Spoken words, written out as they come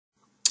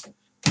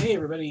Hey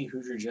everybody,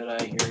 Hoosier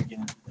Jedi here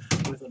again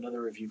with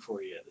another review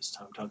for you. This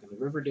time talking the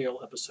Riverdale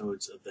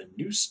episodes of the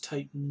Noose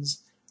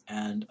Tightens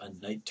and A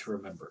Night to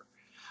Remember.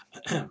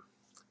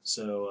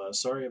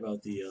 Sorry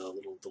about the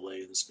little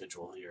delay in the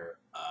schedule here.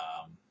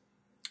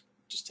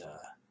 Just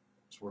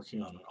was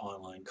working on an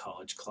online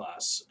college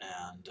class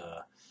and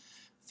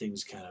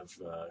things kind of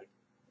the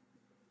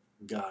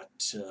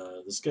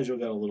schedule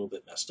got a little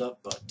bit messed up,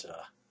 but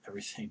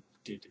everything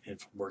did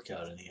work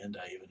out in the end.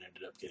 I even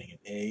ended up getting an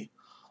A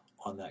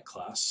on that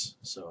class,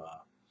 so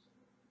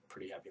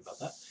pretty happy about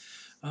that.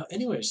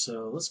 Anyway,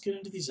 so let's get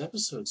into these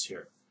episodes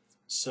here.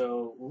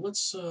 So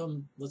let's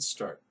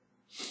start.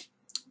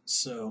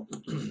 So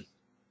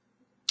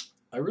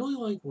I really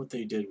like what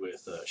they did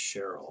with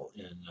Cheryl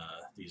in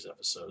these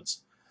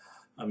episodes.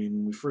 I mean,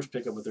 when we first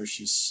pick up with her,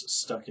 she's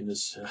stuck in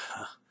this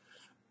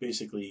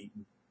basically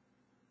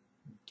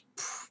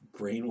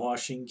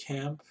brainwashing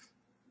camp,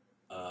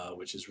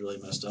 which is really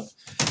messed up.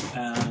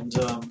 And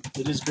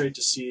it is great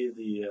to see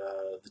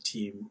the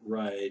team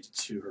ride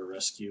to her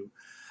rescue.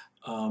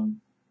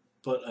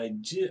 But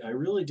I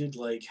really did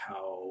like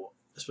how,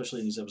 especially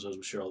in these episodes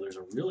with Cheryl, there's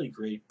a really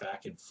great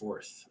back and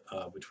forth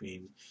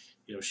between,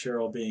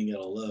 Cheryl being at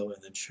a low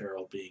and then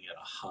Cheryl being at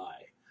a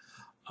high.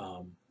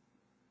 Um,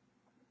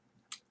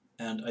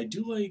 and I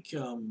do like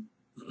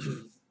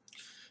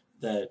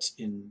that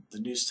in the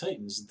Noose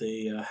Titans,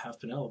 they have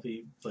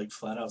Penelope like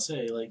flat out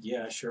say like,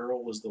 yeah,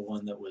 Cheryl was the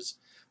one that was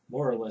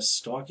more or less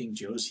stalking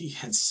Josie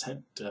and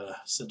sent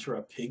her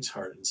a pig's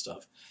heart and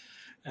stuff.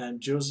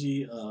 And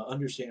Josie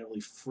understandably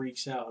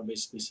freaks out and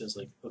basically says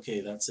like,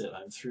 okay, that's it.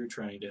 I'm through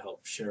trying to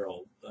help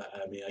Cheryl.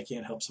 I mean, I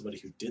can't help somebody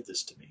who did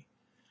this to me,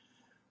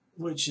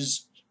 which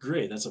is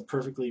great. That's a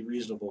perfectly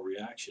reasonable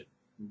reaction.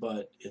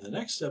 But in the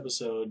next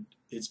episode,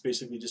 it's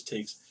basically just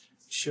takes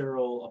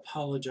Cheryl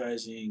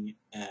apologizing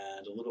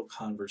and a little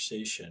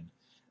conversation,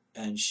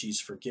 and she's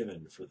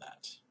forgiven for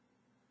that.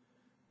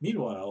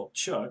 Meanwhile,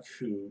 Chuck,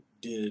 who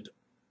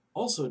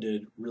also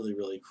did really,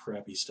 really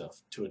crappy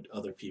stuff to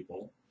other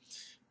people,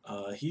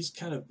 he's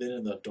kind of been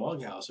in the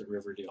doghouse at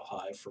Riverdale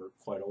High for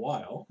quite a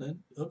while, and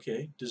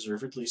okay,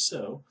 deservedly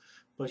so,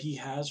 but he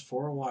has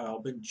for a while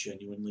been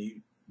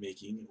genuinely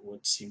making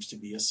what seems to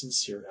be a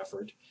sincere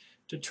effort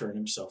to turn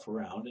himself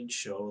around and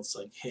show it's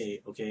like,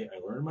 hey, okay, I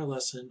learned my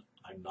lesson,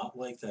 I'm not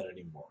like that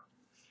anymore.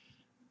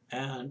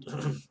 And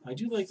I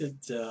do like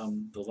that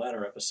the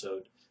latter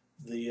episode,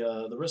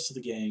 the rest of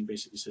the gang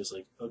basically says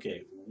like,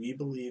 okay, we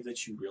believe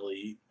that you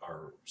really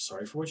are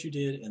sorry for what you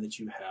did and that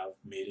you have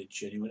made a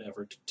genuine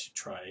effort to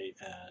try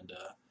and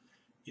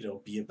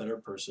be a better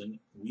person.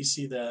 We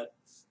see that,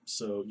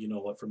 so you know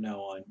what? From now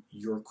on,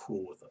 you're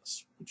cool with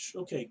us. Which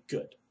okay,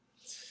 good.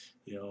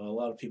 A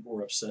lot of people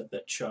were upset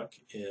that Chuck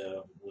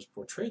was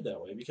portrayed that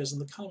way because in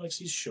the comics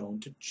he's shown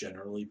to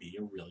generally be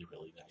a really,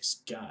 really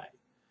nice guy.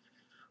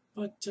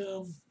 But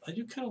I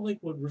do kind of like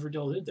what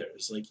Riverdale did there.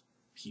 It's like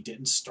he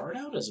didn't start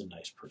out as a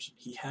nice person.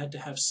 He had to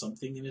have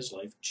something in his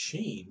life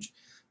change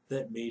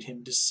that made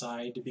him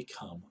decide to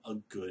become a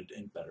good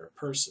and better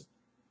person.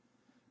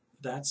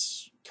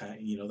 That's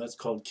that's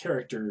called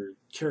character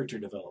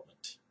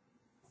development.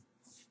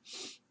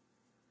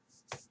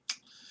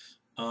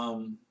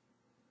 Um,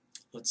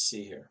 let's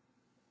see here.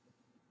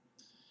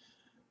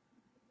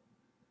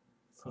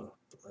 Oh,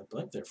 I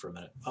blanked there for a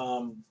minute.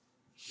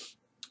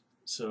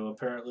 So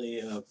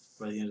apparently,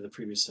 by the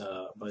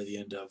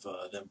end of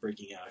them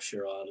breaking out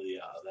Cheryl out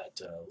of that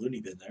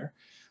loony bin there,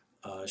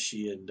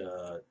 she and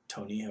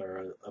Tony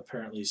are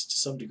apparently, to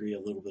some degree, a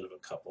little bit of a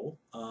couple.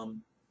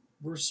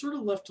 We're sort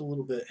of left a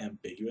little bit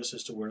ambiguous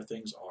as to where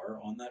things are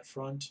on that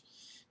front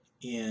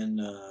in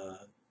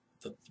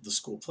the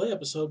school play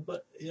episode,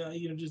 but yeah,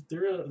 just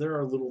there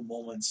are little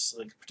moments,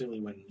 like particularly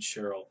when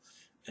Cheryl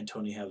and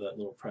Tony have that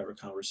little private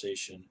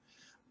conversation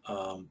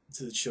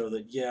to show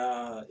that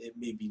yeah, it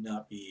maybe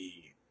not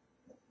be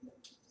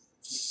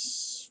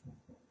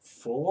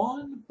full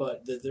on,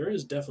 but that there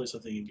is definitely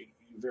something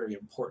very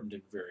important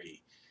and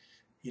very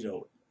you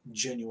know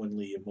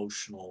genuinely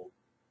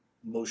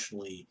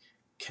emotionally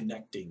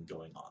connecting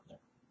going on there.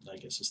 I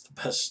guess it's the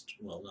best,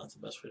 well, not the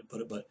best way to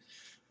put it, but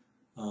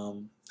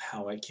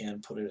how I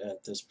can put it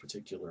at this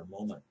particular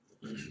moment.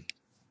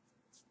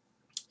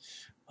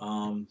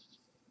 um,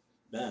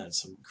 Man,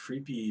 some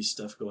creepy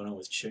stuff going on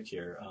with Chick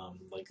here,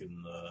 like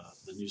in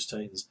the Noose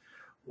Titans,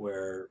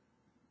 where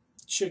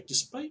Chick,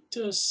 despite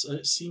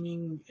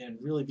seeming and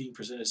really being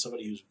presented as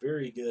somebody who's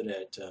very good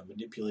at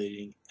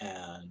manipulating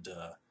and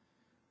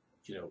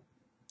you know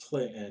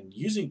play and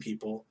using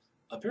people,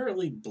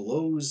 apparently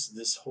blows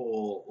this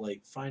whole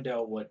like find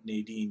out what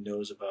Nadine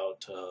knows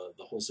about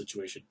the whole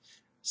situation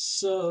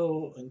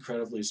so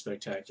incredibly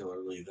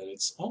spectacularly that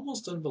it's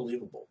almost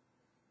unbelievable.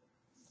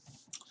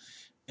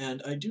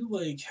 And I do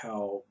like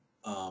how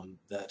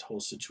that whole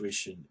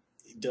situation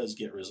does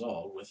get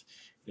resolved with,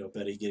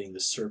 Betty getting the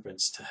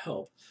serpents to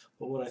help.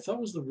 But what I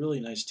thought was the really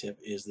nice tip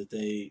is that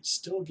they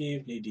still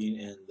gave Nadine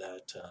and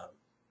that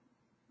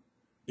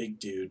big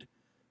dude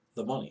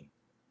the money,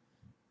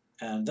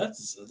 and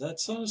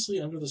that's honestly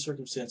under the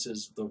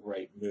circumstances the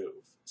right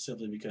move.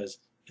 Simply because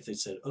if they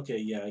said, okay,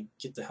 yeah,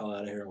 get the hell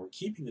out of here and we're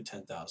keeping the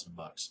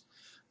 $10,000,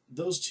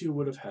 those two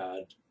would have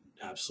had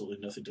absolutely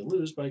nothing to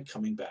lose by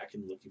coming back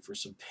and looking for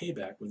some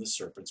payback when the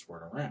serpents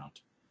weren't around.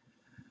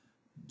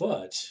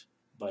 But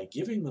by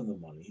giving them the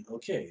money,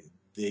 okay,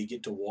 they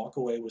get to walk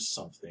away with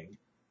something,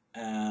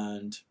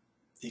 and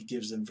it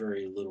gives them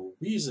very little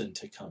reason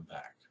to come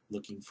back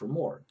looking for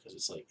more, because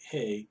it's like,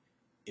 hey,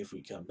 if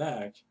we come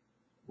back,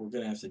 we're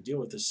going to have to deal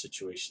with this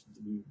situation.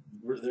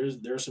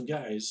 There are some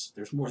guys,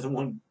 there's more than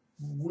one,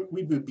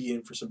 we would be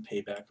in for some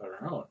payback on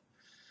our own.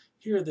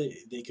 Here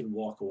they can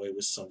walk away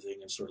with something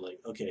and sort of like,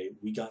 okay,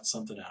 we got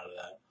something out of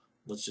that.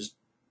 Let's just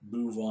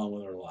move on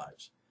with our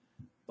lives.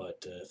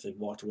 But if they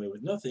walked away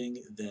with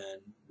nothing,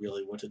 then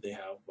really what did they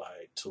have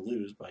to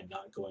lose by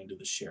not going to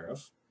the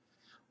sheriff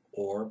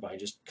or by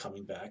just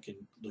coming back and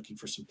looking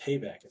for some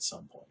payback at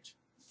some point?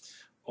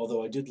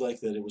 Although I did like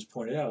that it was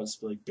pointed out, it's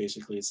like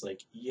basically it's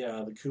like,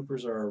 yeah, the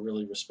Coopers are a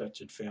really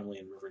respected family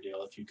in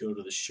Riverdale. If you go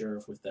to the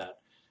sheriff with that,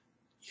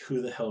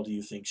 who the hell do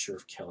you think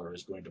Sheriff Keller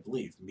is going to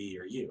believe, me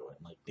or you?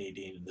 And like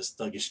Nadine and this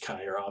thuggish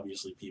guy are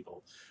obviously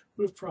people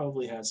who have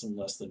probably had some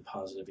less than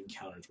positive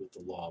encounters with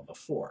the law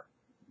before.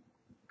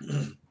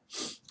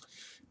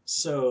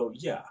 So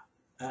yeah,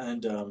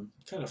 and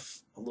kind of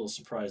a little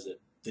surprised that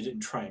they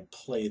didn't try and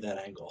play that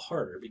angle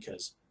harder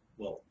because,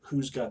 well,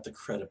 who's got the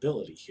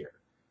credibility here?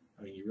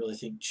 I mean, you really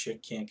think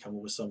Chick can't come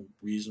up with some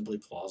reasonably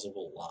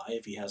plausible lie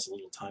if he has a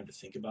little time to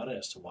think about it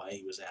as to why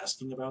he was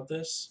asking about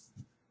this?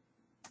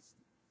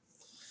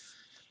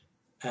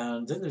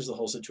 And then there's the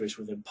whole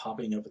situation with him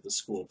popping up at the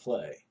school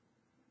play.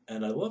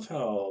 And I love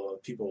how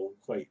people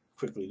quite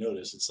quickly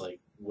notice it's like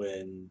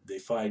when they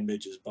find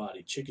Midge's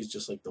body, Chick is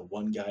just like the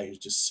one guy who's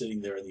just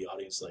sitting there in the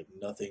audience like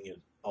nothing at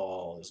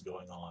all is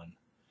going on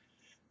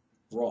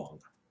wrong,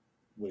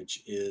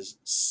 which is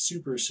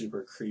super,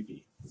 super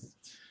creepy.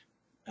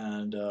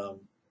 And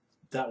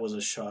that was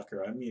a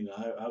shocker. I mean,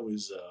 I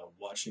was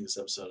watching this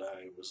episode,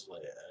 I was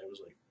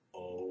like,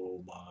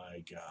 oh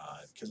my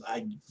God, because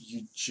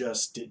you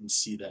just didn't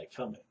see that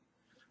coming.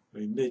 I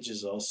mean, Midge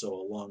is also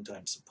a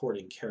longtime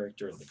supporting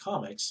character in the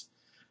comics,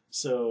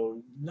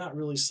 so not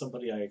really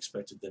somebody I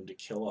expected them to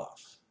kill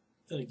off.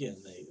 Then again,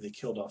 they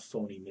killed off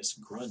phony Miss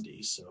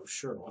Grundy, so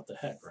sure, what the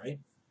heck, right?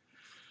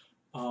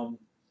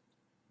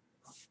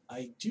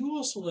 I do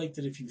also like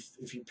that if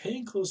you're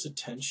paying close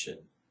attention,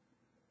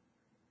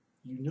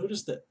 you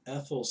notice that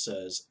Ethel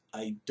says,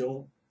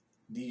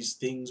 these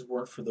things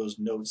weren't for those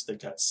notes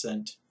that got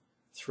sent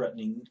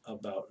threatening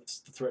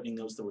notes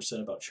that were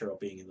sent about Cheryl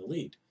being in the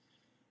lead.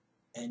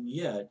 And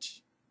yet,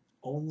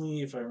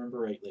 only, if I remember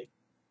right, like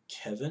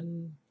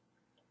Kevin,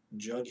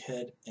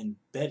 Jughead, and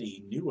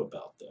Betty knew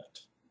about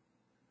that.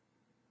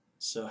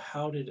 So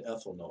how did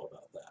Ethel know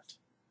about that?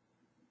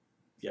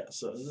 Yeah,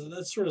 so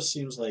that sort of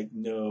seems like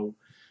no,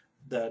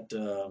 that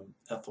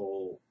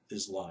Ethel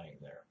is lying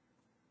there.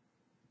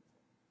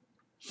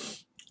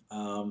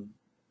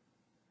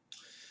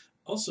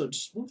 Also,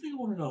 just one thing I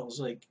want to know is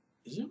like,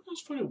 is anyone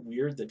else find it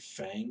weird that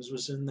Fangs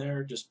was in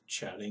there just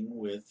chatting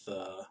with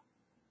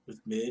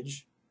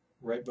Midge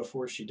right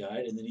before she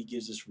died, and then he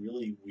gives this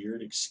really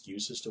weird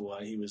excuse as to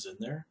why he was in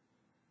there?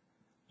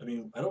 I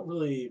mean,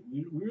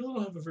 we really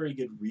don't have a very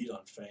good read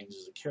on Fangs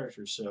as a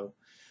character, so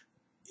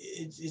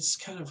it's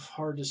kind of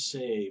hard to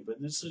say,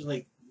 but this is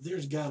like,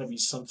 there's got to be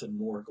something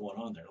more going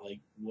on there.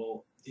 Like,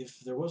 well, if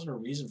there wasn't a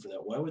reason for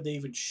that, why would they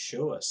even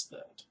show us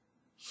that?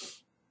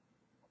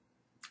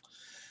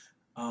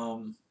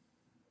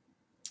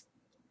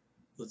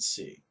 Let's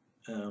see.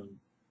 And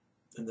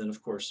then,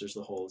 of course, there's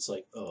the whole, it's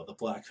like, oh, the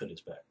Black Hood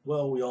is back.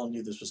 Well, we all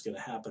knew this was going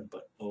to happen,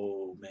 but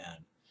oh,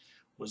 man,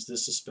 was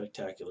this a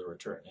spectacular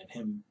return? And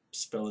him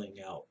spelling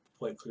out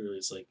quite clearly,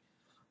 it's like,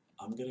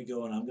 I'm going to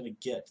go and I'm going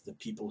to get the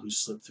people who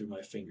slipped through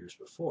my fingers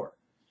before.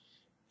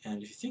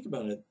 And if you think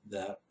about it,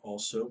 that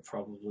also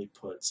probably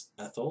puts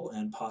Ethel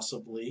and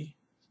possibly,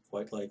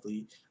 quite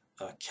likely,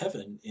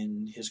 Kevin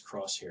in his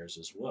crosshairs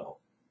as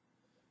well.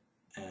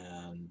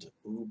 And,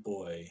 oh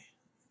boy,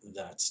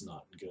 that's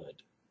not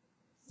good.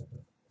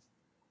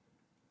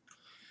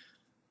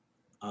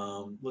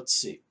 Let's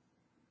see.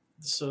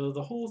 So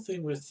the whole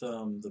thing with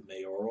the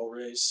mayoral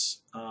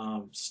race,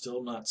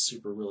 still not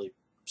really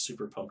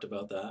super pumped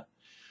about that.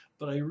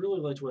 But I really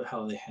liked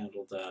how they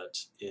handled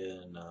that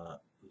in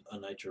A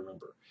Night to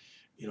Remember.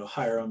 You know,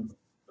 Hiram,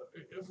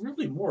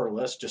 really more or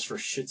less just for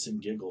shits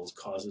and giggles,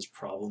 causes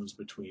problems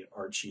between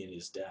Archie and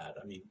his dad.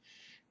 I mean,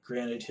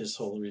 granted, his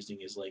whole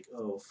reasoning is like,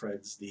 oh,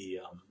 Fred's the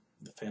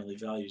family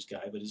values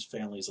guy, but his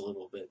family's a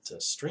little bit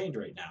strained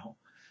right now.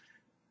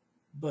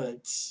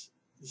 But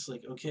it's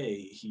like,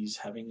 okay, he's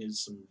having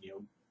some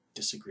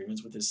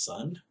disagreements with his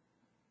son.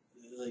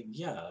 Like,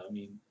 yeah, I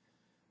mean,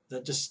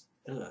 that just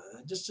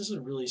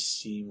doesn't really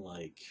seem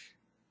like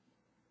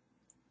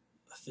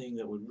a thing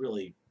that would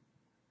really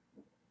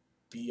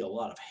be a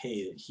lot of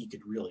hay that he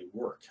could really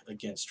work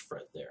against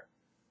Fred there.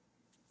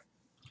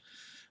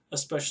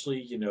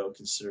 Especially,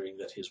 considering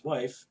that his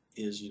wife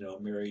is,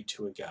 married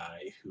to a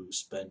guy who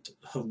spent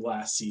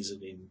last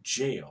season in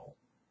jail.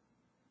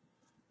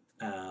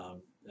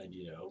 And,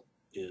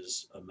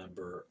 is a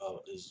member of,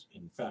 is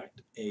in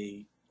fact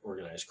a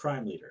organized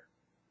crime leader.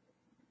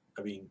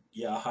 I mean,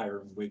 yeah,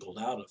 Hiram wiggled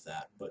out of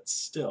that, but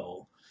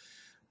still,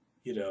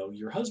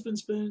 your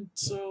husband's been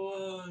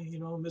so,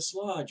 Miss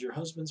Lodge, your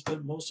husband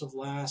spent most of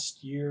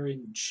last year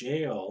in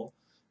jail,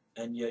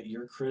 and yet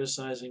you're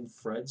criticizing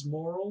Fred's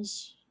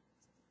morals?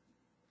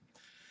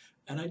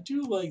 And I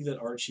do like that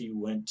Archie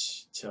went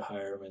to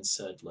Hiram and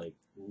said, like,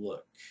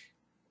 look,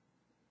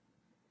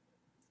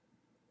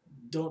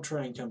 don't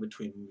try and come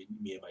between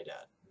me and my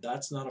dad.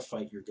 That's not a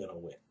fight you're going to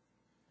win.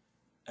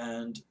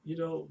 And,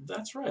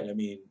 that's right. I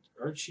mean,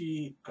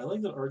 Archie, I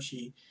like that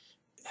Archie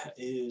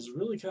is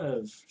really kind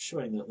of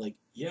showing that, like,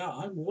 yeah,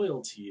 I'm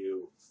loyal to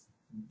you,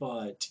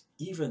 but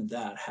even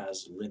that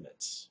has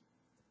limits.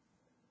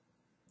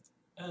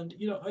 And,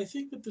 I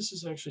think that this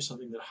is actually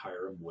something that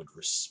Hiram would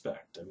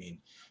respect. I mean,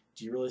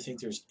 do you really think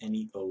there's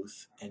any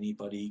oath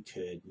anybody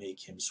could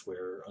make him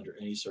swear under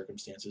any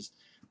circumstances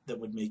that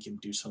would make him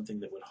do something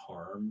that would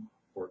harm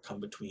or come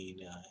between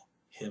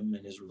him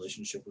and his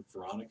relationship with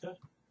Veronica?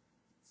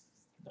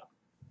 No.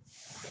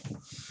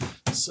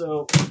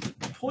 So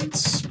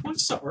points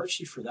to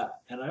Archie for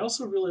that. And I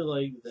also really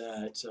like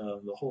that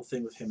the whole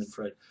thing with him and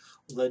Fred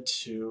led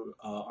to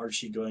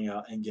Archie going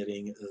out and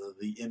getting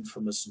the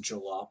infamous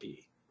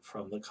jalopy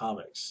from the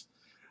comics.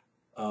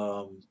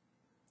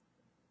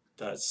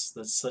 That's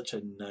such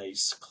a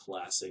nice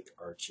classic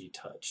Archie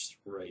touch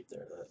right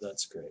there.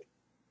 That's great.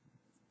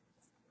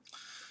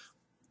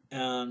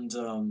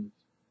 And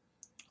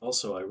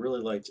also, I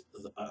really liked,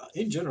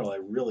 in general, I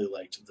really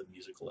liked the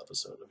musical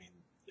episode. I mean,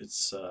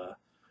 it's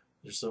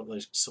there's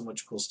so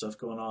much cool stuff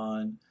going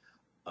on.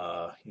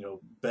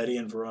 Betty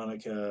and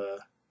Veronica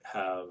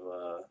have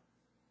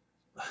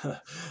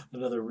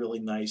another really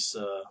nice,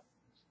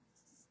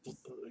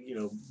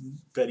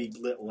 Betty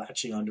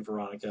latching onto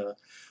Veronica.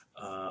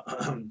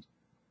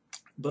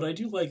 But I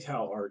do like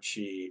how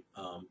Archie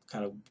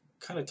kind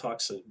of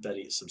talks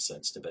Betty some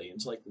sense to Betty, and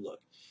it's like,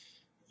 look,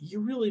 you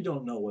really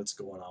don't know what's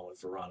going on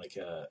with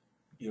Veronica.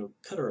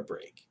 Cut her a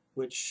break,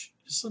 which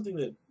is something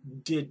that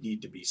did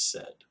need to be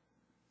said.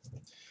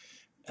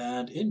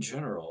 And in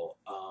general,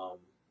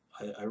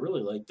 I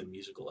really like the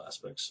musical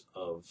aspects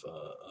of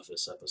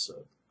this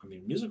episode. I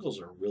mean, musicals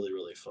are really,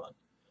 really fun.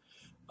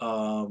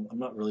 I'm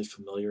not really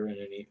familiar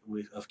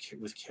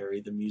with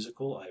Carrie the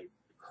musical. I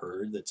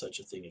heard that such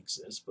a thing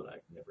exists, but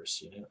I've never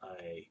seen it.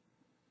 I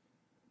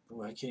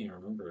can't even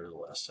remember the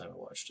last time I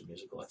watched a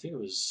musical. I think it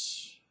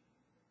was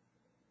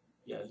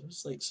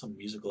like some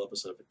musical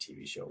episode of a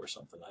TV show or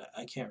something.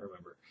 I can't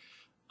remember.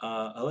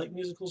 I like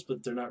musicals,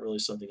 but they're not really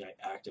something I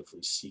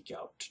actively seek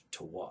out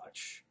to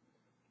watch.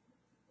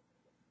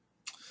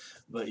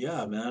 But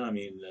yeah, man, I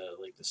mean,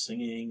 like the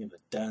singing and the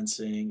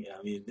dancing,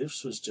 I mean,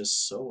 this was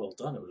just so well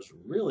done. It was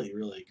really,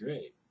 really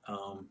great.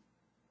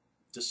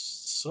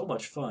 Just so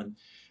much fun.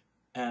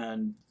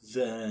 And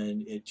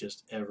then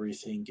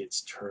everything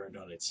gets turned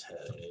on its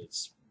head.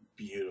 It's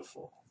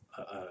beautiful.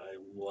 I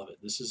love it.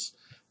 This is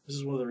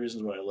one of the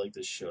reasons why I like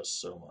this show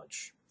so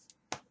much.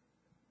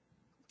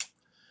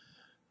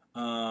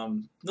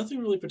 Nothing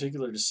really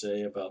particular to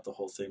say about the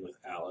whole thing with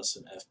Alice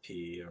and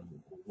FP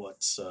and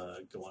what's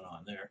going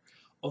on there.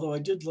 Although I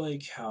did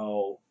like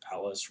how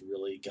Alice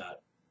really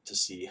got to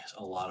see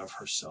a lot of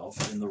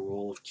herself in the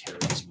role of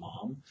Carrie's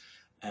mom,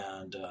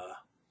 and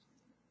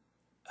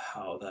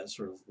how that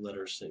sort of let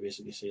her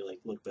basically say, like,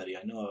 look, Betty,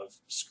 I know I've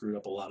screwed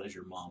up a lot as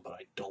your mom, but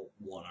I don't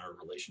want our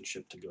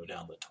relationship to go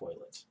down the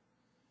toilet.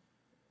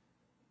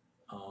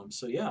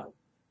 So yeah,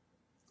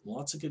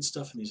 lots of good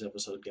stuff in these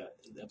episodes,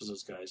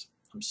 guys.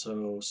 I'm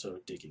so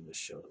digging this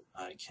show.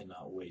 I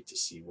cannot wait to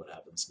see what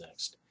happens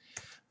next.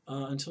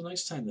 Until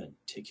next time, then,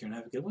 take care and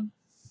have a good one.